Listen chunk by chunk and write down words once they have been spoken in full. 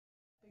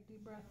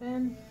Deep breath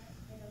in,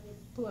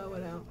 blow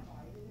it out.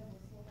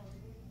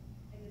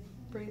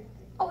 Breathe.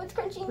 Oh, it's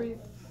crunching. Breathe.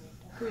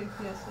 Breathe.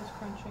 Yes, it's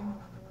crunching.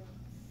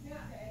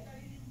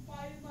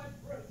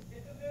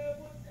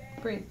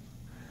 Breathe.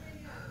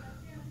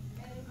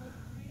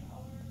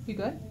 You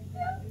good?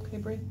 Yeah. Okay,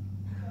 breathe.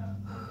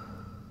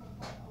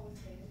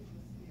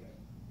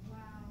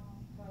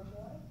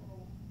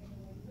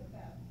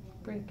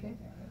 Breathe, okay?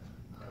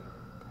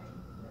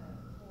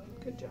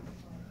 Good job.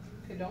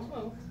 Okay, don't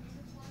move.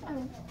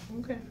 Oh.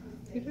 Okay,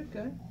 you did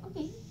good.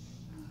 Okay.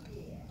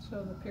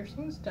 So the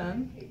piercing's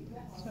done.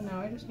 So now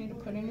I just need to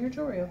put in your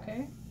jewelry,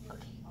 okay?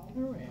 Okay.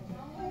 All right.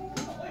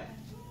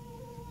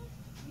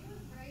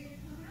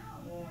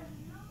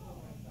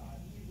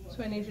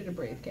 So I need you to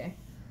breathe, okay?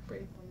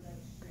 Breathe.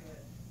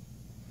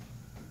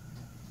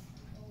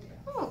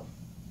 Oh.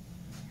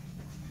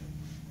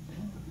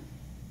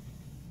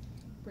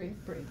 Breathe,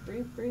 breathe,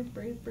 breathe, breathe,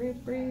 breathe,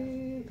 breathe,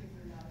 breathe.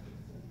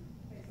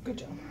 Good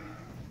job.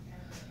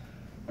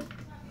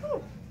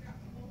 Oh.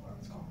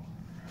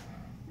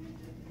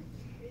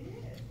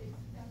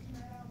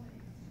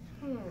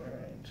 All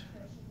right.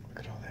 Look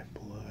at all that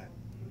blood.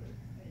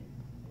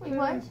 Wait,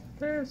 what?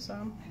 There's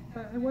some,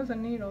 but it was a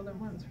needle that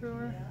went through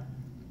her.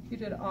 You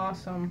did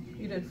awesome.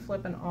 You did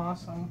flippin'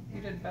 awesome.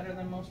 You did better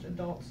than most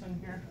adults in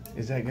here.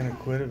 Is that gonna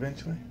quit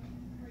eventually?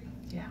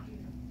 Yeah.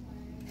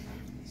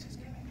 He's just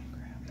giving me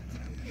crap.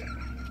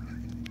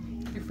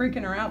 You're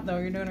freaking her out though.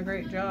 You're doing a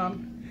great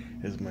job.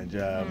 It's my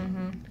job.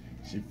 Mm-hmm.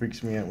 She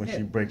freaks me out when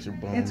she breaks her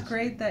bones. It's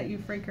great that you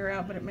freak her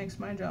out, but it makes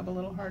my job a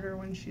little harder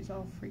when she's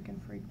all freaking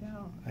freaked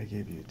out. I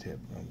gave you a tip.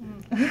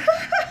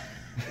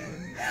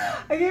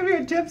 I gave you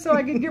a tip so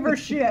I could give her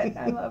shit.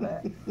 I love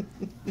it.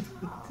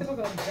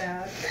 Typical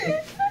dad.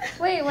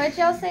 Wait, what'd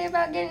y'all say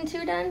about getting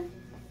 2 done?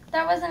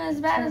 That wasn't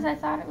as bad as I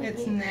thought it would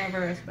It's be.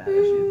 never as bad as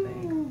you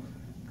think.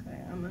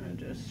 Okay, I'm gonna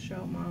just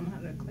show Mom how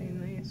to clean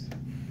these,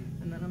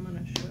 and then I'm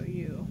gonna show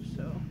you.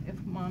 So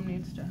if Mom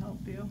needs to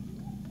help you.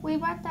 We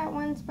bought that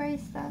one spray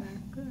stuff. Okay,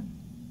 good.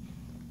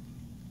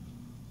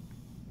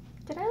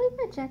 Did I leave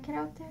my jacket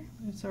out there?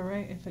 It's all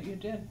right if you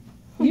did.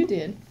 You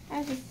did. I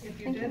was just If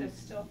you thinking. did, it's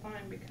still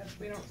fine because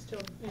we don't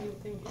steal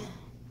anything here.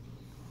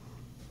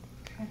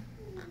 Okay.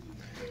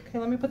 Okay,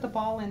 let me put the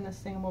ball in this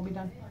thing and we'll be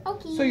done.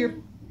 Okay. So your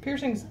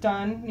piercing's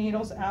done,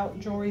 needle's out,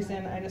 jewelry's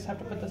in. I just have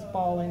to put this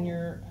ball in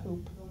your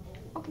hoop.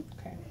 Okay.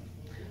 Okay.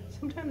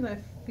 Sometimes I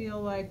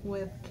feel like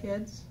with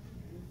kids,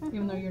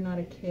 even though you're not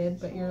a kid,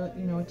 but you're,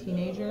 you know, a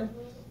teenager,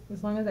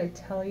 as long as I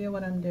tell you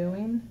what I'm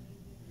doing,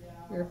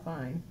 you're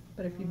fine.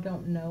 But if you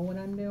don't know what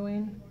I'm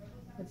doing,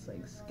 it's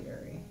like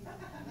scary.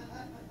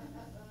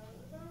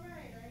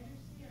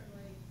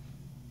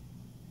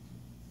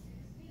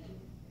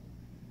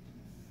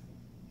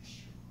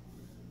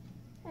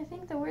 I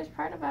think the worst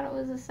part about it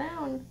was the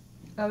sound.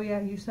 Oh yeah,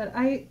 you said,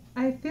 I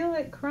feel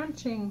it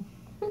crunching.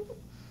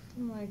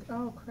 I'm like,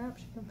 oh crap,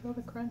 she can feel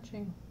the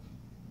crunching.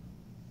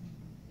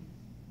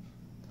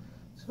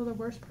 So the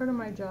worst part of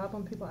my job,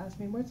 when people ask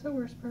me, what's the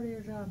worst part of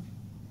your job?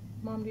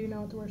 Mom, do you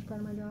know what the worst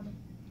part of my job is?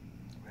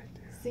 Right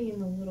there. Seeing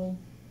the little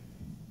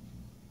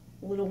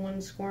one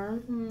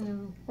squirm.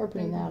 No. Or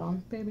putting that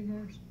on. Baby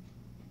hairs.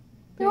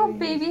 Oh,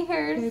 baby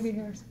hairs. Baby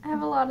hairs. I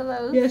have a lot of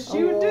those. Yes,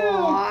 you A do.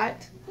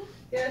 lot.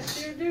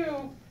 Yes, you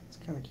do. It's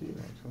kind of cute,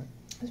 actually.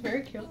 It's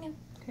very cute. I know.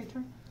 Okay,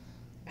 turn.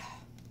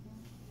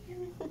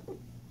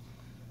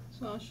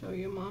 So I'll show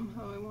you, Mom,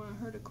 how I want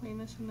her to clean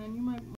this, and then you might